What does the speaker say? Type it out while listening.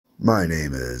My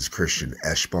name is Christian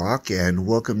Eschbach, and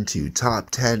welcome to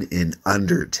Top 10 in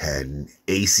Under 10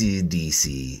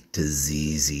 AC/DC to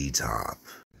ZZ Top.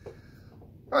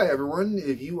 Hi everyone,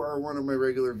 if you are one of my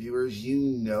regular viewers, you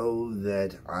know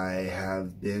that I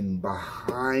have been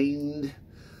behind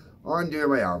on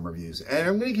doing my album reviews, and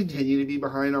I'm going to continue to be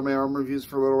behind on my album reviews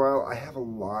for a little while. I have a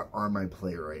lot on my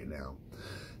plate right now.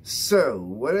 So,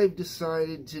 what I've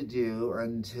decided to do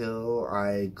until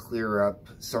I clear up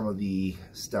some of the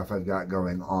stuff I've got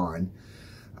going on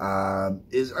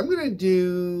is I'm going to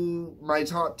do my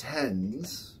top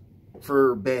 10s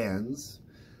for bands,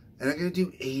 and I'm going to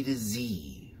do A to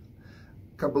Z.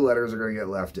 A couple letters are going to get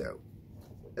left out.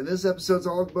 And this episode's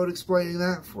all about explaining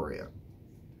that for you.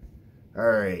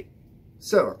 Alright,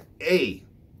 so A,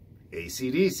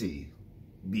 AC/DC,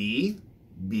 B,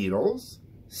 Beatles,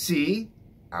 C,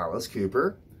 Alice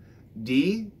Cooper,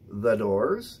 D, The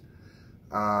Doors,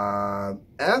 F,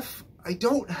 I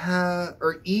don't have,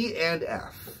 or E and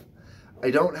F.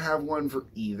 I don't have one for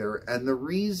either, and the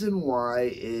reason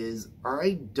why is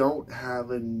I don't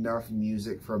have enough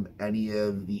music from any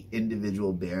of the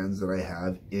individual bands that I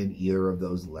have in either of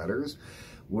those letters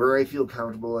where I feel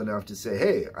comfortable enough to say,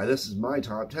 hey, this is my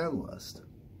top 10 list.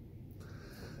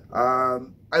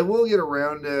 I will get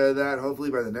around to that hopefully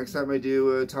by the next time I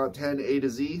do a top 10 A to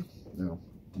Z. No,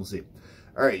 we'll see.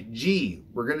 All right, G.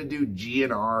 We're going to do G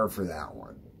and R for that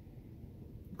one.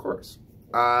 Of course.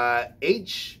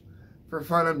 H. For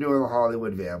fun, I'm doing the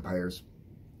Hollywood Vampires.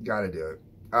 Got to do it.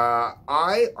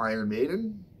 Iron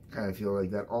Maiden. Kind of feel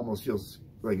like that almost feels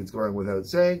like it's going without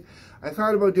saying. I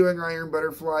thought about doing Iron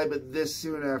Butterfly, but this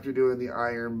soon after doing the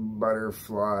Iron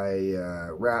Butterfly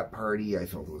rap party, I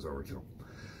felt it was overkill.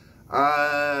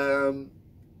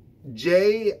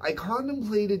 J, I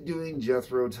contemplated doing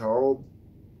Jethro Tull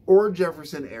or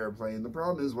Jefferson Airplane. The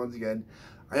problem is, once again,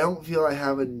 I don't feel I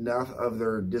have enough of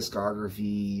their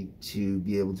discography to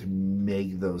be able to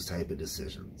make those type of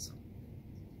decisions.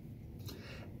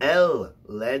 L,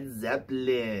 Led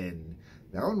Zeppelin.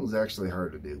 That one was actually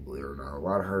hard to do, believe it or not. A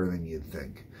lot harder than you'd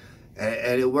think.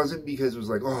 And it wasn't because it was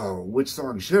like, oh, which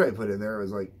song should I put in there? It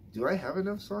was like, do I have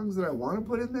enough songs that I want to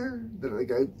put in there? That like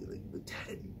the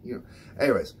 10, you know.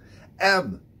 Anyways,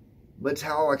 M,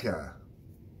 Metallica.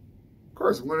 Of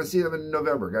course, I'm going to see them in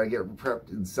November. Got to get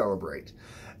prepped and celebrate.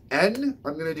 N,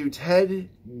 I'm going to do Ted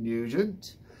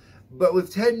Nugent. But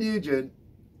with Ted Nugent,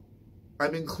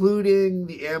 I'm including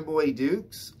the Amboy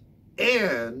Dukes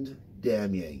and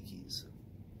Damn Yankees.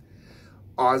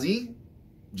 Ozzy,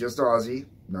 just Ozzy,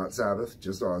 not Sabbath,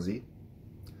 just Ozzy.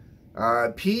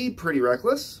 P, Pretty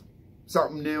Reckless.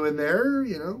 Something new in there,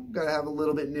 you know, got to have a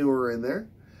little bit newer in there.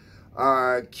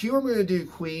 Q, I'm going to do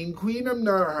Queen. Queen, I'm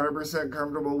not 100%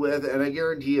 comfortable with, and I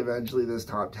guarantee eventually this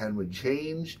top 10 would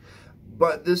change.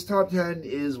 But this top 10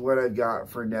 is what I've got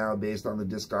for now based on the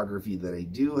discography that I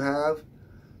do have.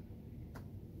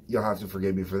 You'll have to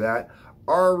forgive me for that.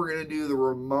 R, we're going to do the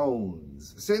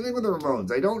Ramones. Same thing with the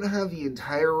Ramones. I don't have the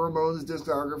entire Ramones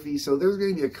discography, so there's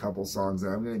going to be a couple songs that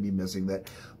I'm going to be missing that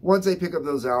once I pick up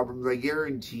those albums, I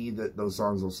guarantee that those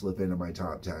songs will slip into my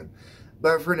top 10.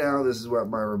 But for now, this is what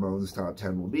my Ramones top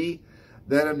 10 will be.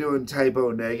 Then I'm doing Type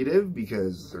O Negative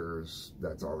because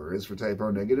that's all there is for Type O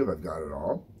Negative. I've got it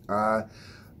all.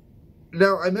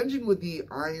 Now, I mentioned with the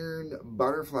Iron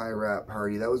Butterfly rap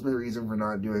party, that was my reason for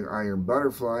not doing Iron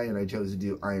Butterfly, and I chose to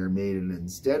do Iron Maiden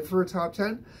instead for a top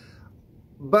 10.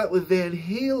 But with Van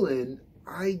Halen,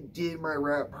 I did my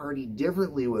rap party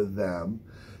differently with them,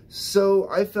 so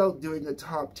I felt doing a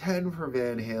top 10 for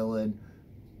Van Halen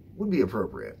would be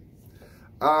appropriate.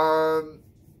 Then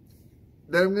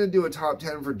I'm going to do a top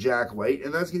 10 for Jack White,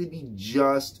 and that's going to be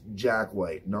just Jack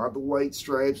White, not the White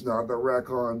Stripes, not the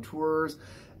Raconteurs,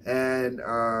 and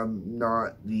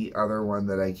not the other one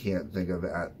that I can't think of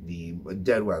at the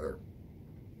Dead Weather.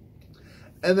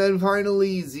 And then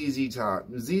finally, ZZ Top.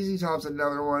 ZZ Top's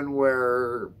another one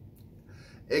where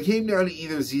it came down to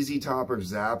either ZZ Top or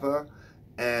Zappa,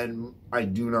 and I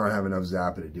do not have enough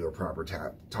Zappa to do a proper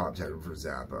top 10 for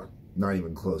Zappa. Not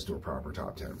even close to a proper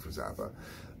top 10 for Zappa.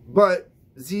 But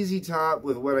ZZ Top,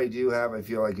 with what I do have, I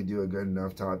feel I could do a good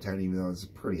enough top 10, even though it's a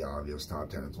pretty obvious top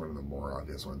 10. It's one of the more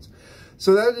obvious ones.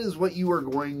 So that is what you are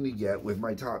going to get with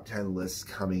my top 10 lists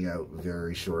coming out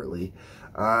very shortly.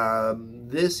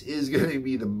 This is going to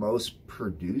be the most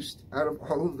produced out of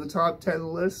all of the top 10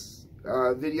 lists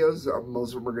videos.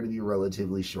 Most of them are going to be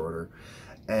relatively shorter.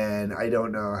 And I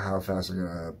don't know how fast I'm going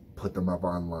to put them up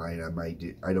online.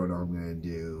 I don't know I'm going to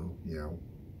do, you know,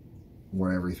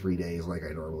 one every 3 days like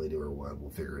I normally do or what.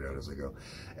 We'll figure it out as I go.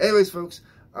 Anyways, folks,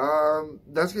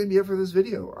 That's going to be it for this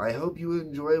video. I hope you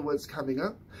enjoy what's coming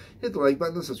up. Hit the like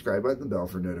button, the subscribe button, the bell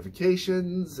for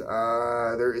notifications.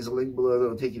 There is a link below that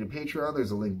will take you to Patreon.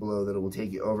 There's a link below that will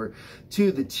take you over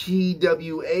to the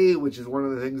TWA, which is one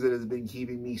of the things that has been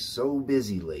keeping me so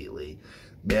busy lately.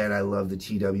 Man, I love the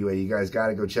TWA. You guys got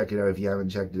to go check it out if you haven't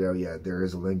checked it out yet. There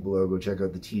is a link below. Go check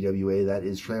out the TWA. That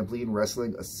is Trampoline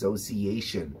Wrestling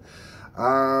Association.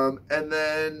 And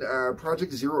then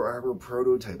Project Zero Hour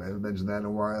Prototype. I haven't mentioned that in a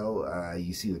while.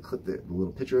 You see the clip, the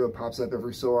little picture that pops up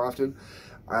every so often.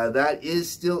 That is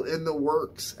still in the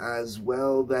works as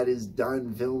well. That is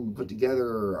done, filmed, put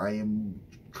together. I am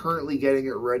currently getting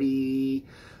it ready.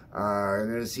 I'm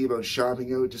going to see about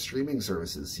shopping out to streaming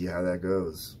services, see how that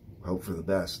goes. Hope for the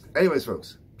best. Anyways,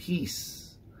 folks,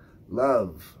 peace,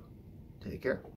 love, take care.